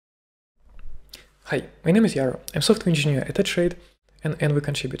Hi, my name is Yaro. I'm software engineer at TechShade and Envoy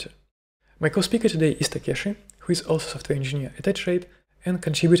contributor. My co-speaker today is Takeshi, who is also software engineer at TechShade and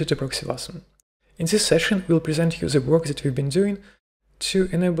contributor to Proxy Wasm. In this session, we'll present you the work that we've been doing to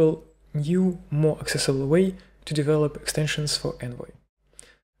enable new, more accessible way to develop extensions for Envoy.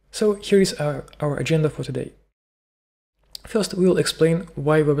 So here is our agenda for today. First, we'll explain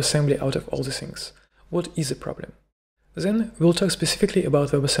why WebAssembly out of all these things. What is the problem? Then we'll talk specifically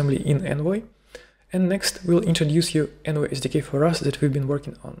about WebAssembly in Envoy. And next, we'll introduce you Envoy SDK for Rust that we've been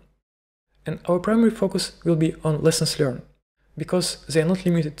working on. And our primary focus will be on lessons learned. Because they are not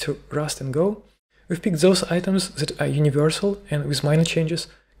limited to Rust and Go, we've picked those items that are universal and with minor changes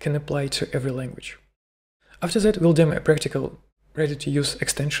can apply to every language. After that, we'll demo a practical, ready-to-use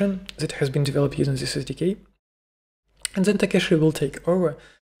extension that has been developed using this SDK. And then Takeshi will take over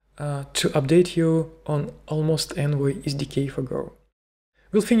to update you on almost Envoy SDK for Go.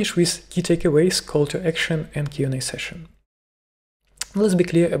 We'll finish with key takeaways, call to action, and Q&A session. Let's be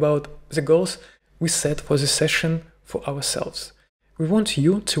clear about the goals we set for this session for ourselves. We want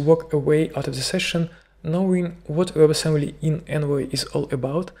you to walk away out of the session knowing what WebAssembly in Envoy is all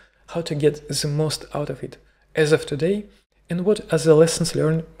about, how to get the most out of it as of today, and what are the lessons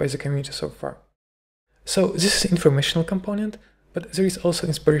learned by the community so far. So this is informational component, but there is also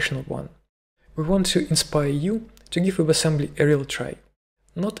inspirational one. We want to inspire you to give WebAssembly a real try.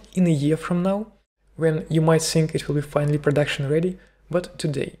 Not in a year from now, when you might think it will be finally production ready, but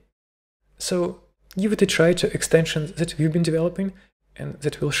today. So give it a try to extensions that we've been developing and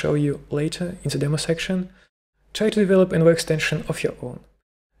that we'll show you later in the demo section. Try to develop Envoy extension of your own.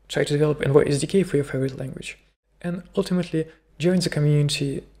 Try to develop Envoy SDK for your favorite language. And ultimately, join the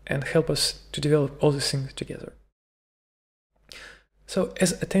community and help us to develop all these things together. So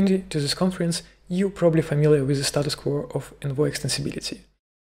as attendee to this conference, you're probably familiar with the status quo of Envoy extensibility.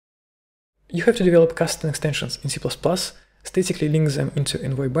 You have to develop custom extensions in C++, statically link them into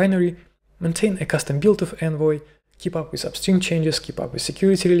Envoy binary, maintain a custom build of Envoy, keep up with upstream changes, keep up with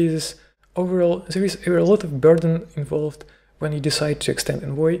security releases. Overall, there is a lot of burden involved when you decide to extend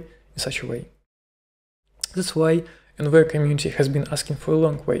Envoy in such a way. That's why Envoy community has been asking for a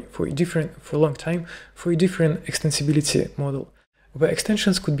long time for a different extensibility model, where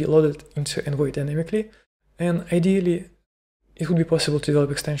extensions could be loaded into Envoy dynamically, and ideally it would be possible to develop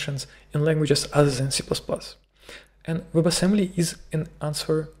extensions in languages other than C++. And WebAssembly is an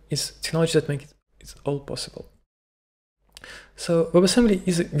answer, is technology that makes it all possible. So WebAssembly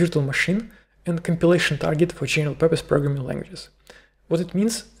is a virtual machine and compilation target for general-purpose programming languages. What it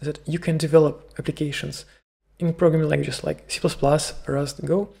means is that you can develop applications in programming languages like C++, Rust,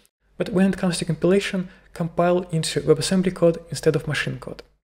 Go, but when it comes to compilation, compile into WebAssembly code instead of machine code.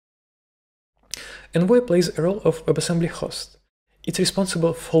 Envoy plays a role of WebAssembly host. It's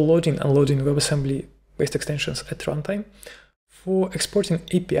responsible for loading and unloading WebAssembly-based extensions at runtime, for exporting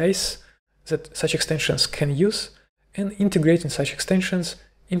APIs that such extensions can use, and integrating such extensions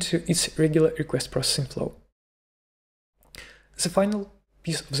into its regular request processing flow. The final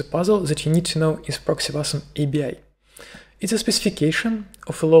piece of the puzzle that you need to know is Proxy Wasm ABI. It's a specification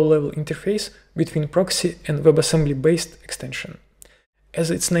of a low-level interface between proxy and WebAssembly-based extension. As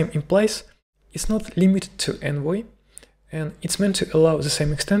its name implies, it's not limited to Envoy, and it's meant to allow the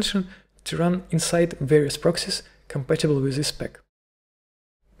same extension to run inside various proxies compatible with this spec.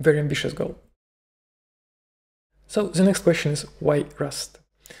 Very ambitious goal. So the next question is, why Rust?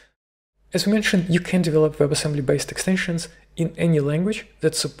 As we mentioned, you can develop WebAssembly-based extensions in any language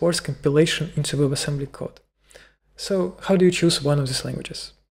that supports compilation into WebAssembly code. So how do you choose one of these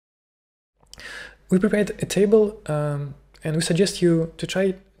languages? We prepared a table and we suggest you to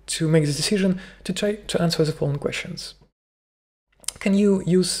try to make the decision to try to answer the following questions. Can you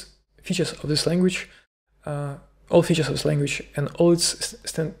use features of this language, all features of this language and all its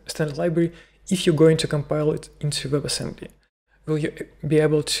standard library if you're going to compile it into WebAssembly? Will you be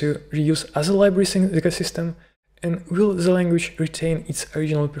able to reuse other libraries in the ecosystem? And will the language retain its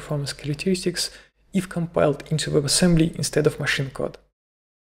original performance characteristics if compiled into WebAssembly instead of machine code?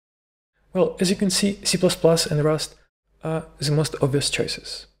 Well, as you can see, C++ and Rust are the most obvious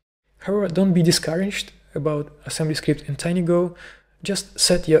choices. However, don't be discouraged about AssemblyScript and TinyGo. Just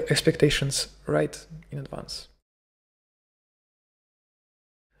set your expectations right in advance.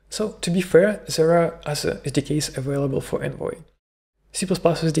 So, to be fair, there are other SDKs available for Envoy. C++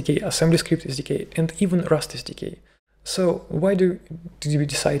 SDK, AssemblyScript SDK, and even Rust SDK. So why did we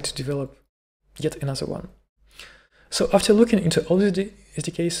decide to develop yet another one? So after looking into all the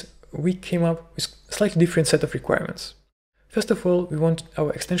SDKs, we came up with a slightly different set of requirements. First of all, we want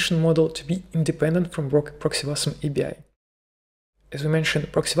our extension model to be independent from Proxy Wasm ABI. As we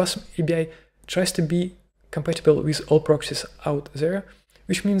mentioned, Proxy Wasm ABI tries to be compatible with all proxies out there,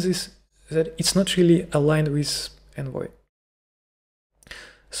 which means that it's not really aligned with Envoy.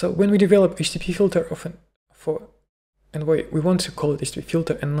 So when we develop HTTP filter for Envoy, we want to call it HTTP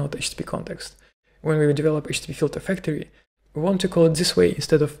filter and not HTTP context. When we develop HTTP filter factory, we want to call it this way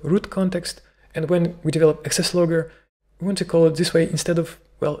instead of root context. And when we develop access logger, we want to call it this way instead of,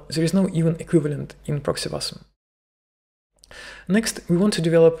 well, there is no even equivalent in proxy Wasm. Next, we want to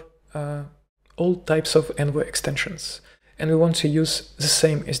develop all types of Envoy extensions. And we want to use the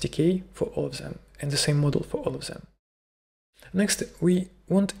same SDK for all of them and the same model for all of them. Next, we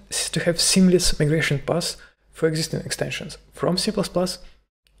want to have seamless migration paths for existing extensions from C++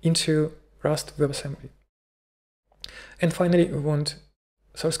 into Rust WebAssembly. And finally, we want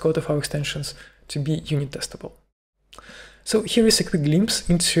source code of our extensions to be unit testable. So here is a quick glimpse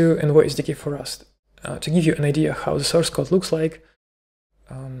into Envoy SDK for Rust. To give you an idea how the source code looks like,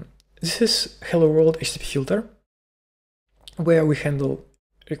 this is Hello World HTTP filter, where we handle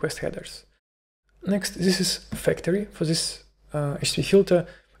request headers. Next, this is factory for this HTTP filter,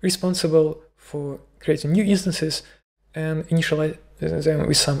 responsible for creating new instances and initializing them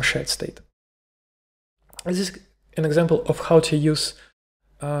with some shared state. This is an example of how to use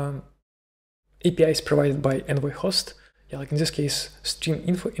APIs provided by Envoy host. Yeah, like in this case, stream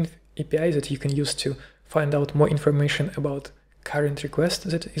info API that you can use to find out more information about current request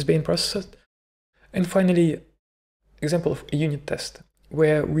that is being processed. And finally, example of a unit test,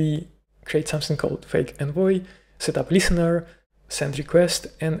 where we create something called fake envoy, set up listener, send request,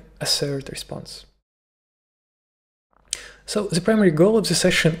 and assert response. So the primary goal of the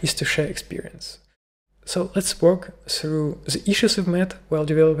session is to share experience. So let's walk through the issues we've met while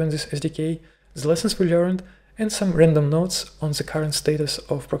developing this SDK, the lessons we learned, and some random notes on the current status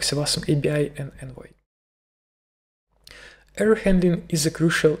of proxy Wasm API and Envoy. Error handling is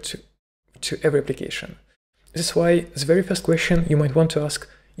crucial to every application. This is why the very first question you might want to ask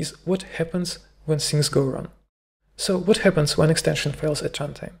is what happens when things go wrong? So what happens when extension fails at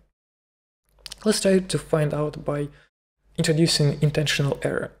runtime? Let's try to find out by introducing intentional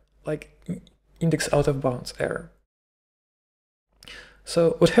error, like index out of bounds error.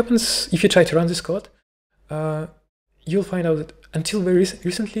 So what happens if you try to run this code? You'll find out that until very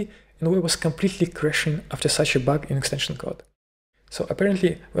recently, Envoy was completely crashing after such a bug in extension code. So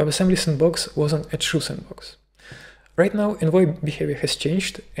apparently, WebAssembly sandbox wasn't a true sandbox. Right now, Envoy behavior has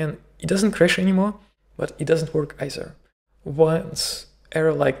changed, and it doesn't crash anymore, but it doesn't work either. Once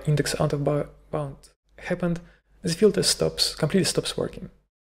error like index out of bound happened, the filter completely stops working.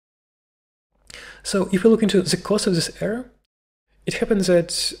 So if we look into the cause of this error, it happens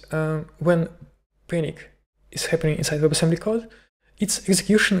that when panic is happening inside WebAssembly code, its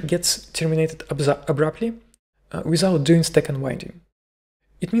execution gets terminated abruptly without doing stack unwinding.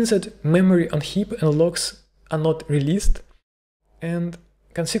 It means that memory on heap and logs are not released, and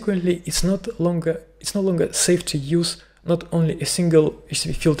consequently it's no longer safe to use not only a single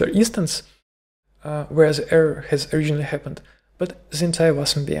HTTP filter instance where the error has originally happened, but the entire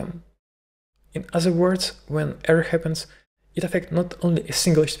Wasm VM. In other words, when error happens, it affects not only a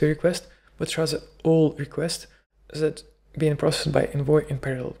single HTTP request, but rather all requests that being processed by Envoy in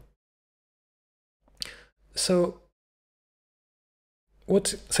parallel. So,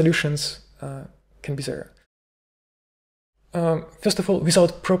 what solutions can be there? First of all,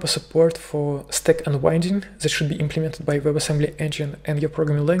 without proper support for stack unwinding that should be implemented by WebAssembly engine and your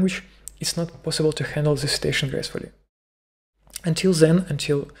programming language, it's not possible to handle this situation gracefully. Until then,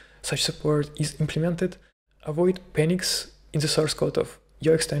 until such support is implemented, avoid panics in the source code of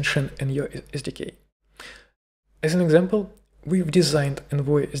your extension and your SDK. As an example, we've designed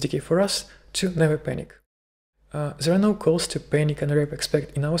Envoy SDK for us to never panic. There are no calls to panic and wrap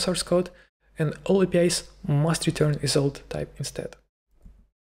expect in our source code, and all APIs must return result type instead.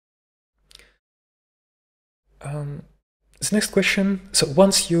 The next question, so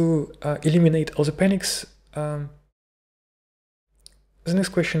once you eliminate all the panics, the next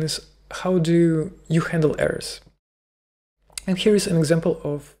question is, how do you handle errors? And here is an example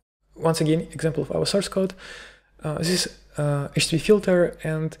of, once again, example of our source code. This is HTTP filter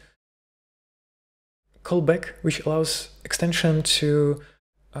and callback, which allows extension to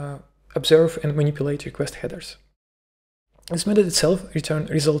observe and manipulate request headers. This method itself returns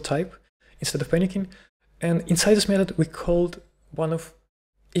result type instead of panicking, and inside this method we called one of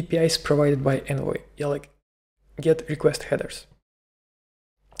APIs provided by Envoy, like get request headers.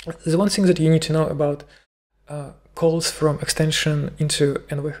 The one thing that you need to know about calls from extension into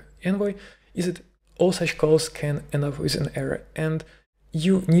Envoy is that all such calls can end up with an error, and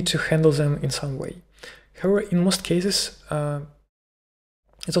you need to handle them in some way. However, in most cases,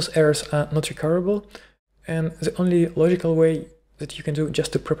 those errors are not recoverable, and the only logical way that you can do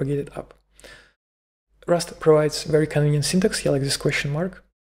just to propagate it up. Rust provides very convenient syntax here, like this question mark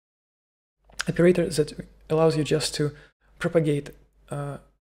operator that allows you just to propagate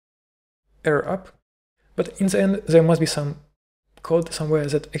error up, but in the end there must be some code somewhere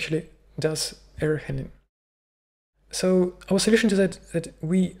that actually does error handling. So our solution to that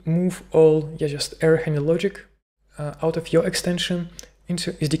we move all just error handling logic out of your extension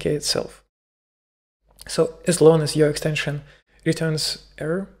into SDK itself. So as long as your extension returns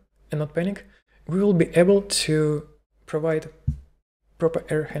error and not panic, we will be able to provide proper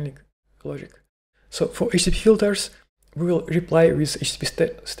error handling logic. So for HTTP filters, we will reply with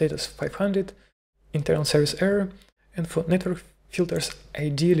HTTP status 500, internal service error, and for network filters,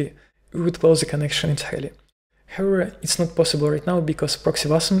 ideally, we would close the connection entirely. However, it's not possible right now because proxy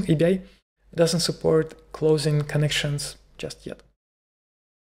Wasm API doesn't support closing connections just yet.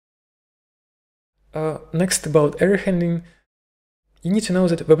 Next, about error handling, you need to know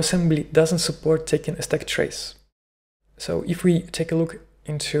that WebAssembly doesn't support taking a stack trace. So if we take a look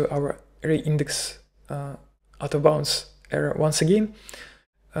into our array index out of bounds error once again,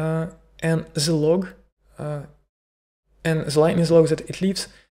 and the log, and the line is log that it leaves,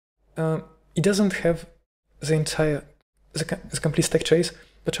 it doesn't have the complete stack trace,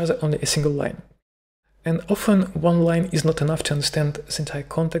 but rather only a single line. And often one line is not enough to understand the entire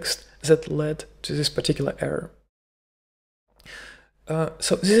context that led to this particular error.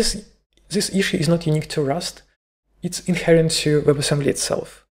 So this issue is not unique to Rust, it's inherent to WebAssembly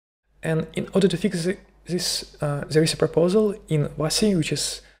itself. And in order to fix this, there is a proposal in WASI, which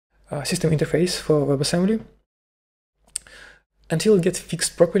is a system interface for WebAssembly. Until it gets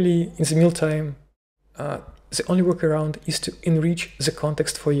fixed properly, in the meantime, the only workaround is to enrich the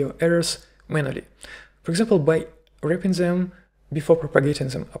context for your errors manually. For example, by wrapping them before propagating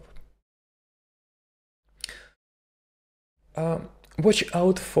them up. Watch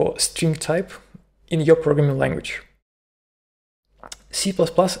out for string type in your programming language. C++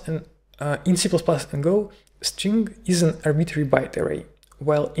 and in C++ and Go, string is an arbitrary byte array,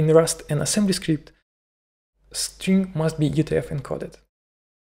 while in Rust and assembly script, string must be UTF encoded.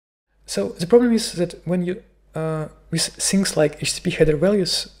 So the problem is that when you with things like HTTP header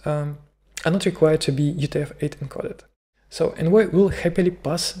values are not required to be UTF-8 encoded. So Envoy will happily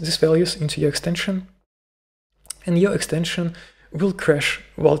pass these values into your extension, and your extension will crash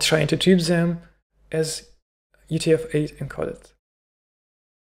while trying to treat them as UTF-8 encoded.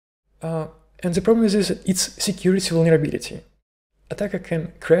 And the problem is that it's security vulnerability. Attacker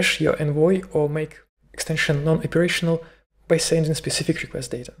can crash your Envoy or make extension non-operational by sending specific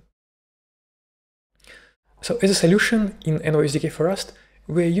request data. So as a solution in Envoy SDK for Rust,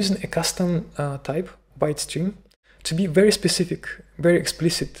 we're using a custom type byte string to be very specific, very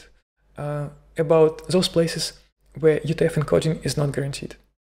explicit about those places where UTF encoding is not guaranteed.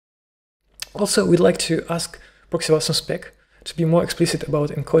 Also, we'd like to ask proxy Wasm spec to be more explicit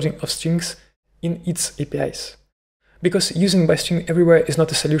about encoding of strings in its APIs. Because using by string everywhere is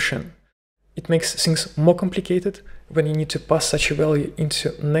not a solution. It makes things more complicated when you need to pass such a value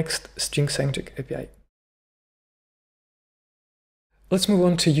into next string-centric API. Let's move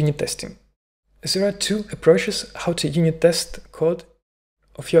on to unit testing. There are two approaches how to unit test code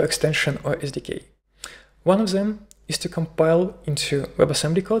of your extension or SDK. One of them is to compile into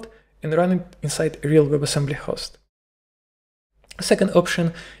WebAssembly code and run it inside a real WebAssembly host. A second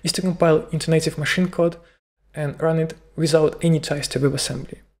option is to compile into native machine code and run it without any ties to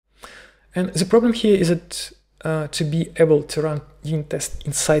WebAssembly. And the problem here is that to be able to run unit tests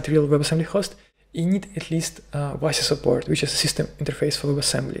inside real WebAssembly host, you need at least WASI support, which is a system interface for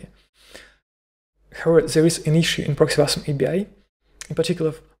WebAssembly. However, there is an issue in proxy Wasm API, in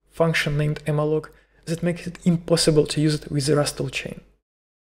particular a function named malloc, that makes it impossible to use it with the Rust toolchain.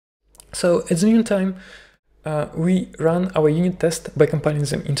 So at the meantime, we run our unit test by compiling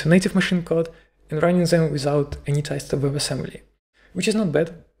them into native machine code and running them without any ties to WebAssembly, which is not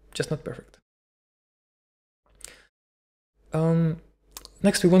bad, just not perfect.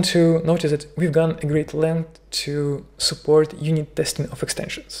 Next, we want to notice that we've gone a great length to support unit testing of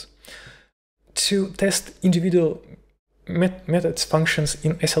extensions. To test individual methods, functions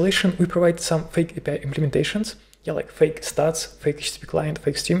in isolation, we provide some fake API implementations, like fake stats, fake HTTP client,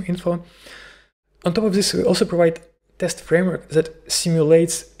 fake stream info. On top of this, we also provide test framework that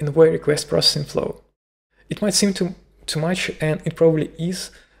simulates Envoy request processing flow. It might seem too much, and it probably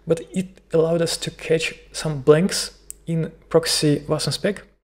is, but it allowed us to catch some blanks in proxy Wasm spec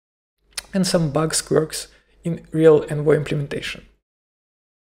and some bugs, quirks in real Envoy implementation.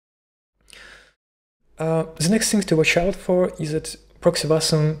 The next thing to watch out for is that proxy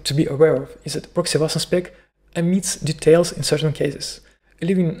Wasm to be aware of is that proxy Wasm spec omits details in certain cases,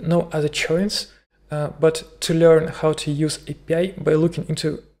 leaving no other choice but to learn how to use API by looking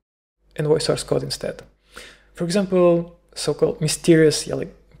into Envoy source code instead. For example, so-called mysterious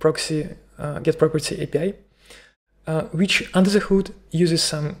proxy get property API, which under the hood uses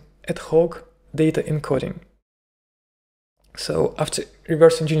some ad hoc data encoding. So after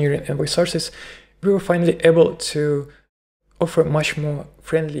reverse engineering Envoy sources, we were finally able to offer much more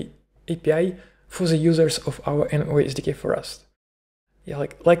friendly API for the users of our Envoy SDK for Rust. Yeah,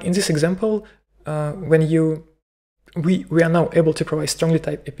 like in this example, we are now able to provide strongly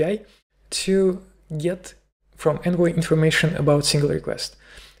typed API to get from Envoy information about single request.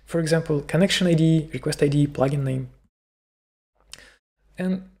 For example, connection ID, request ID, plugin name.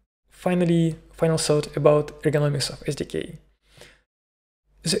 And finally, final thought about ergonomics of SDK.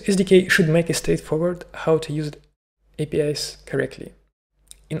 The SDK should make it straightforward how to use APIs correctly.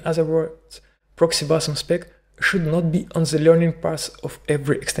 In other words, proxy Wasm spec should not be on the learning path of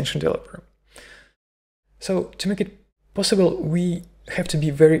every extension developer. So to make it possible, we have to be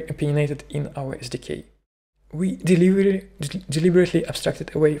very opinionated in our SDK. We deliberately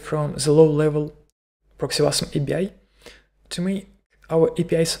abstracted away from the low-level proxy Wasm API to make our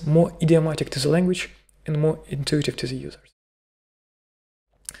APIs more idiomatic to the language and more intuitive to the users.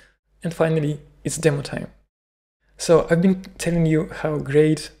 And finally, it's demo time. So I've been telling you how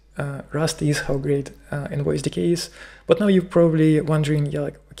great Rust is, how great Envoy SDK is, but now you're probably wondering,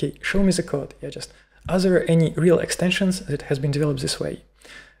 okay, show me the code. Are there any real extensions that has been developed this way?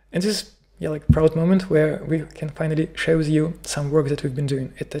 And this is proud moment where we can finally share with you some work that we've been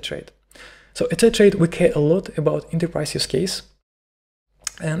doing at TechTrade. So at TechTrade, we care a lot about enterprise use case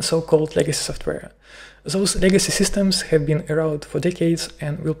and so-called legacy software. Those legacy systems have been around for decades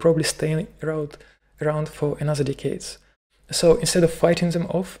and will probably stay around for another decades. So instead of fighting them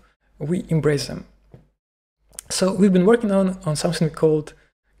off, we embrace them. So we've been working on something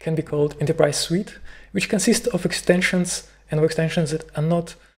can be called Enterprise Suite, which consists of extensions and extensions that are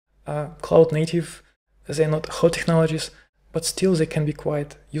not cloud native, they're not hot technologies, but still they can be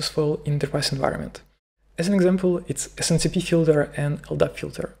quite useful in enterprise environment. As an example, it's SMTP filter and LDAP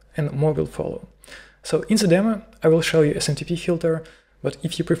filter, and more will follow. So in the demo, I will show you SMTP filter, but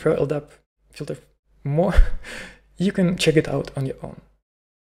if you prefer LDAP filter more, you can check it out on your own.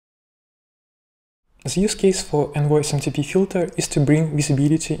 The use case for Envoy SMTP filter is to bring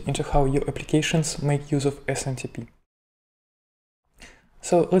visibility into how your applications make use of SMTP.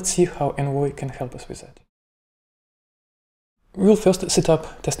 So let's see how Envoy can help us with that. We'll first set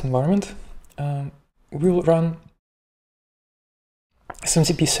up test environment. We'll run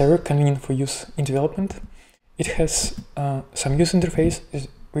SMTP server convenient for use in development. It has some user interface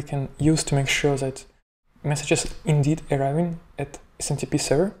we can use to make sure that messages indeed arriving at SMTP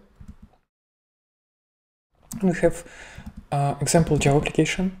server. And we have example Java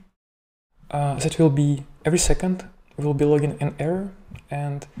application that will be every second we'll be logging an error,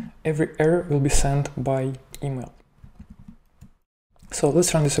 and every error will be sent by email. So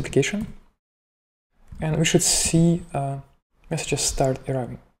let's run this application, and we should see messages start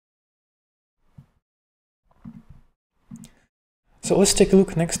arriving. So let's take a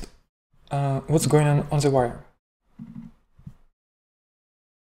look next what's going on the wire.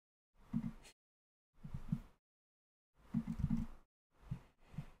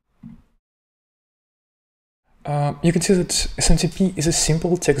 You can see that SMTP is a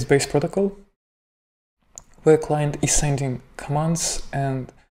simple text-based protocol where client is sending commands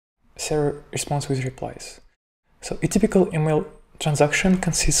and server responds with replies. So a typical email transaction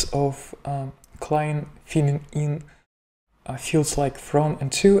consists of client filling in fields like from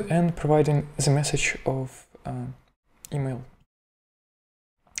and to and providing the message of email.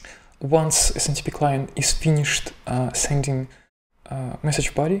 Once SMTP client is finished sending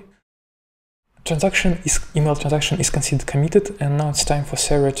message body, email transaction is considered committed, and now it's time for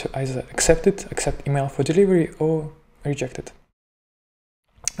server to either accept email for delivery, or reject it.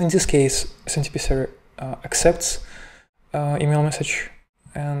 In this case, SMTP server accepts email message,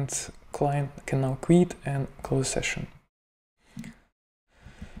 and client can now quit and close session.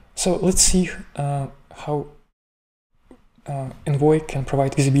 So let's see how Envoy can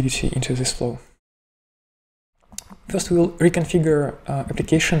provide visibility into this flow. First, we'll reconfigure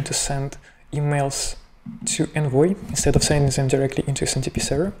application to send emails to Envoy instead of sending them directly into SMTP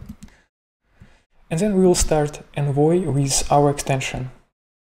server. And then we will start Envoy with our extension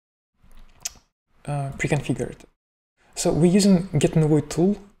pre-configured. So we're using getEnvoy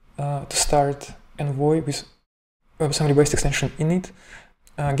tool to start Envoy with WebAssembly-based extension init.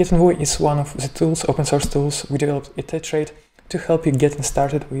 getEnvoy is one of the tools, open source tools we developed at TechTrade to help you getting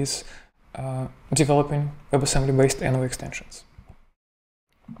started with developing WebAssembly-based Envoy extensions.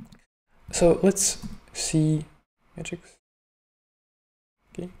 So let's see metrics.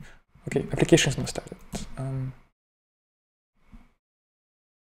 Okay, application is now started.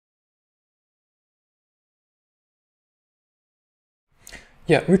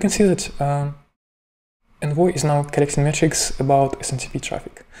 Yeah, we can see that Envoy is now collecting metrics about SMTP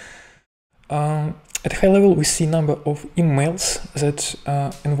traffic. At a high level, we see number of emails that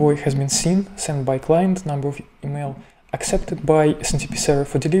Envoy has been sent by client, number of email accepted by SMTP server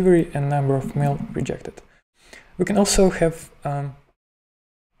for delivery, and number of mail rejected. We can also have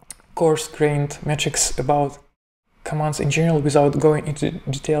coarse-grained metrics about commands in general without going into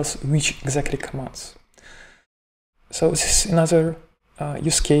details which exactly commands. So this is another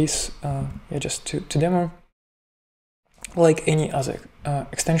use case, just to demo. Like any other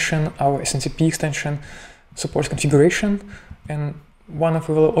extension, our SMTP extension supports configuration, and one of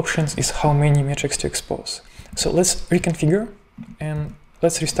the options is how many metrics to expose. So let's reconfigure and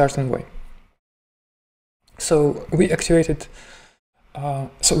let's restart Envoy. So we activated,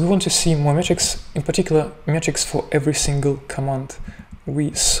 so we want to see more metrics, in particular metrics for every single command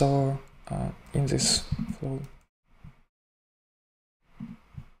we saw in this flow.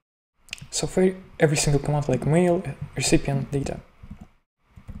 So for every single command like mail, recipient, data.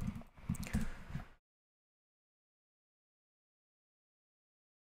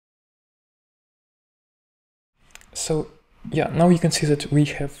 So yeah, now you can see that we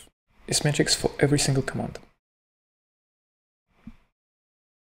have these metrics for every single command.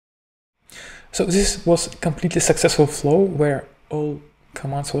 So this was a completely successful flow where all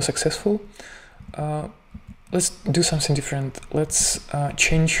commands were successful. Let's do something different. Let's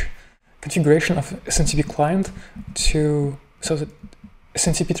change configuration of SMTP client so that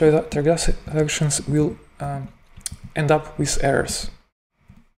SMTP transactions will end up with errors,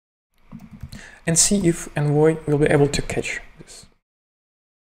 and see if Envoy will be able to catch this.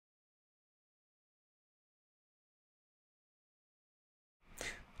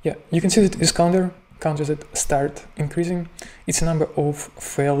 Yeah, you can see that this counters that start increasing. It's a number of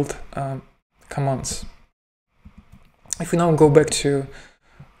failed commands. If we now go back to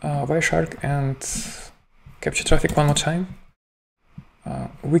Wireshark and capture traffic one more time,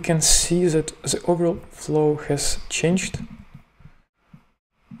 we can see that the overall flow has changed.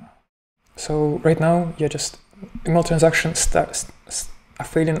 So right now, just email transactions are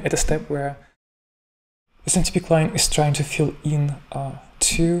failing at a step where the SMTP client is trying to fill in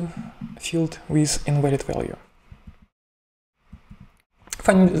to field with invalid value.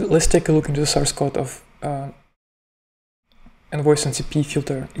 Finally, let's take a look into the source code of Envoy SMTP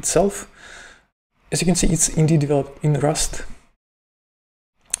filter itself. As you can see, it's indeed developed in Rust,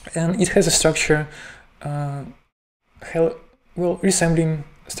 and it has a structure resembling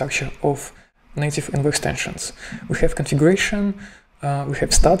structure of native Envoy extensions. We have configuration, we have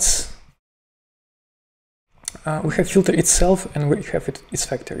stats, we have filter itself, and we have its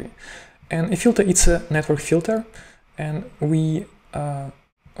factory. And a filter, it's a network filter, and we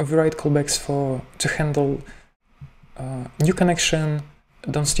override callbacks to handle new connection,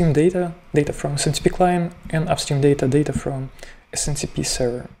 downstream data from SMTP client, and upstream data from SMTP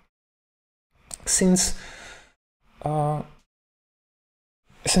server. Since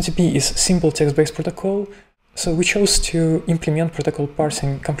SMTP is simple text-based protocol, so we chose to implement protocol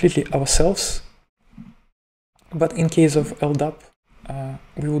parsing completely ourselves. But in case of LDAP,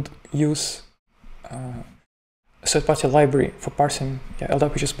 we would use a third-party library for parsing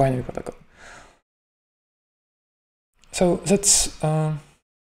LDAP, which is binary protocol. So that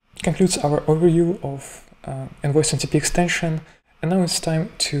concludes our overview of Envoy SMTP extension, and now it's time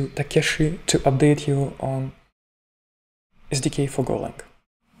to Takeshi to update you on SDK for Golang.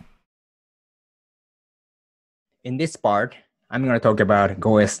 In this part, I'm going to talk about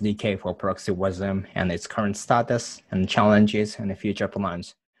Go SDK for proxy Wasm and its current status and challenges and future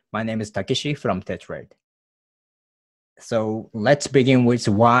plans. My name is Takeshi from Tetrade. So let's begin with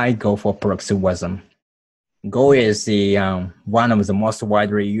why Go for proxy Wasm. Go is the one of the most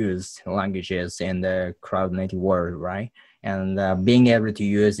widely used languages in the cloud-native world, right? And being able to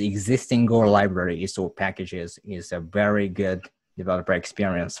use existing Go libraries or packages is a very good developer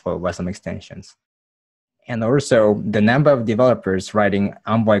experience for Wasm extensions. And also, the number of developers writing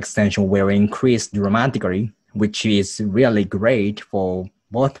Envoy extension will increase dramatically, which is really great for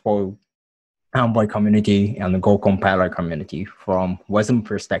both for Envoy community and the Go compiler community from Wasm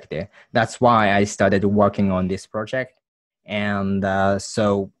perspective. That's why I started working on this project. And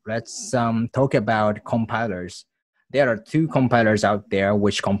so let's talk about compilers. There are two compilers out there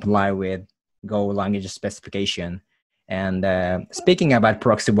which comply with Go language specification. And speaking about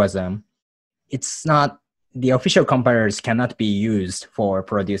proxy Wasm, it's not, the official compilers cannot be used for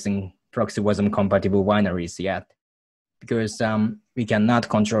producing proxy Wasm compatible binaries yet, because we cannot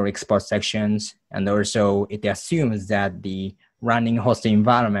control export sections, and also it assumes that the running host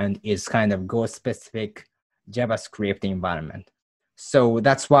environment is kind of Go specific JavaScript environment. So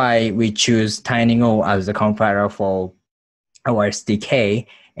that's why we choose TinyGo as the compiler for our SDK,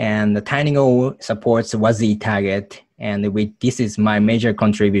 and the TinyGo supports WASI target, and this is my major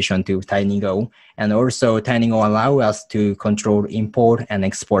contribution to TinyGo. And also TinyGo allows us to control import and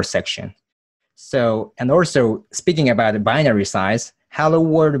export section. So, and also speaking about the binary size, hello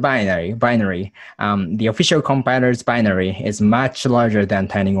world binary, the official compiler's binary is much larger than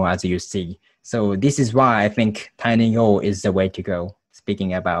TinyGo, as you see. So this is why I think TinyGo is the way to go,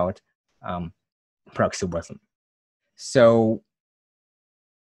 speaking about proxy Wasm. So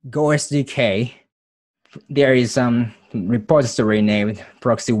Go SDK, there is some repository named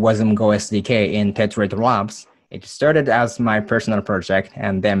Proxy Wasm Go SDK in Tetrate Labs. It started as my personal project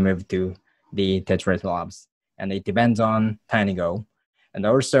and then moved to the Tetrate Labs. And it depends on TinyGo. And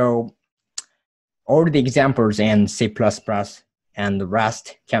also, all the examples in C++ and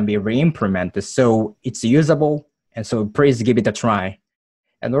Rust can be re-implemented, so it's usable. And so please give it a try.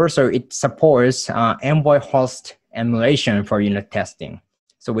 And also, it supports Envoy host emulation for unit testing.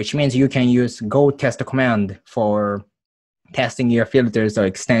 So which means you can use Go test command for testing your filters or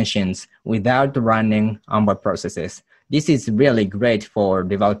extensions without running Envoy processes. This is really great for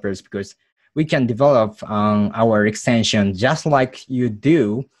developers because we can develop our extension just like you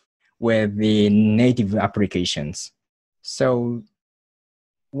do with the native applications. So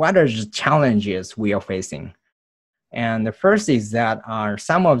what are the challenges we are facing? And the first is that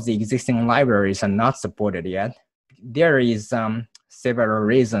some of the existing libraries are not supported yet. There is several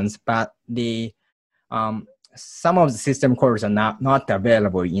reasons, but some of the system calls are not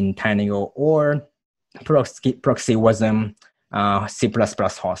available in TinyGo or proxy Wasm C++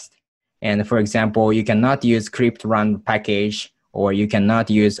 host. And for example, you cannot use crypt run package, or you cannot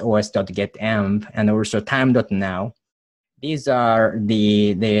use os.getemp and also time.now. These are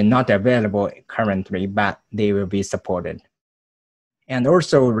they're not available currently, but they will be supported. And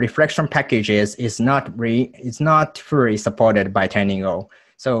also, reflection packages is not fully supported by TinyGo.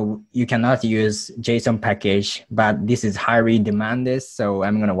 So you cannot use JSON package, but this is highly demanded, so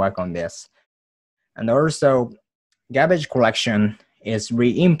I'm going to work on this. And also, garbage collection is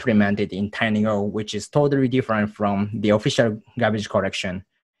re-implemented in TinyGo, which is totally different from the official garbage collection.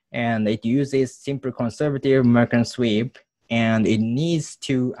 And it uses simple conservative merge and sweep, and it needs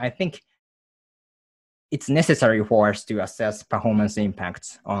to, I think, it's necessary for us to assess performance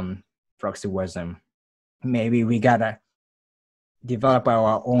impacts on proxy Wasm. Maybe we gotta develop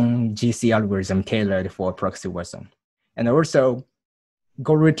our own GC algorithm tailored for proxy Wasm. And also,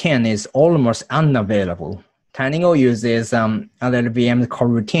 coroutine is almost unavailable. TinyGo uses LLVM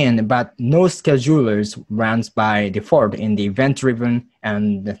coroutine, but no schedulers runs by default in the event-driven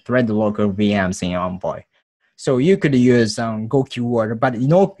and thread local VMs in Envoy. So you could use Go keyword, but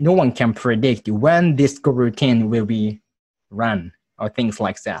no one can predict when this coroutine will be run or things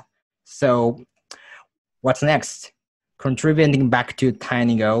like that. So what's next? Contributing back to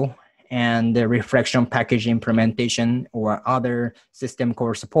TinyGo and the reflection package implementation or other system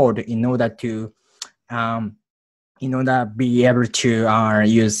core support in order to be able to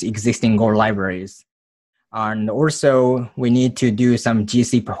use existing Go libraries. And also, we need to do some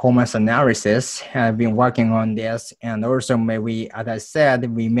GC performance analysis. I've been working on this, and also maybe, as I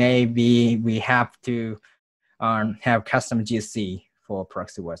said, we have to have custom GC for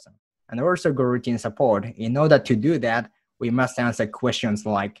proxy Wasm, and also Go routine support. In order to do that, we must answer questions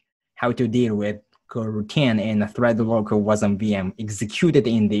like how to deal with Go routine in a thread local Wasm VM executed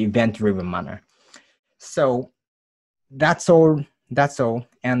in the event-driven manner. So that's all,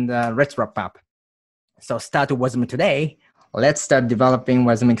 and let's wrap up. So start Wasm today. Let's start developing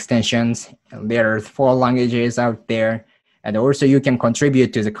Wasm extensions. There are 4 languages out there. And also you can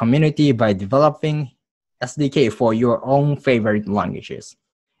contribute to the community by developing SDK for your own favorite languages.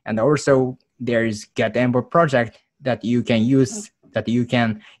 And also there is GetEnvoy project that you can use, that you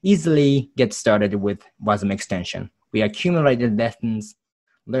can easily get started with Wasm extension. We accumulated lessons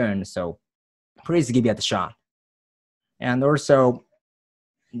learned, so please give it a shot. And also,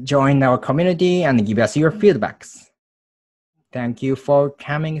 join our community and give us your feedbacks. Thank you for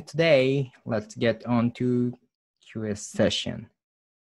coming today. Let's get on to Q&A session.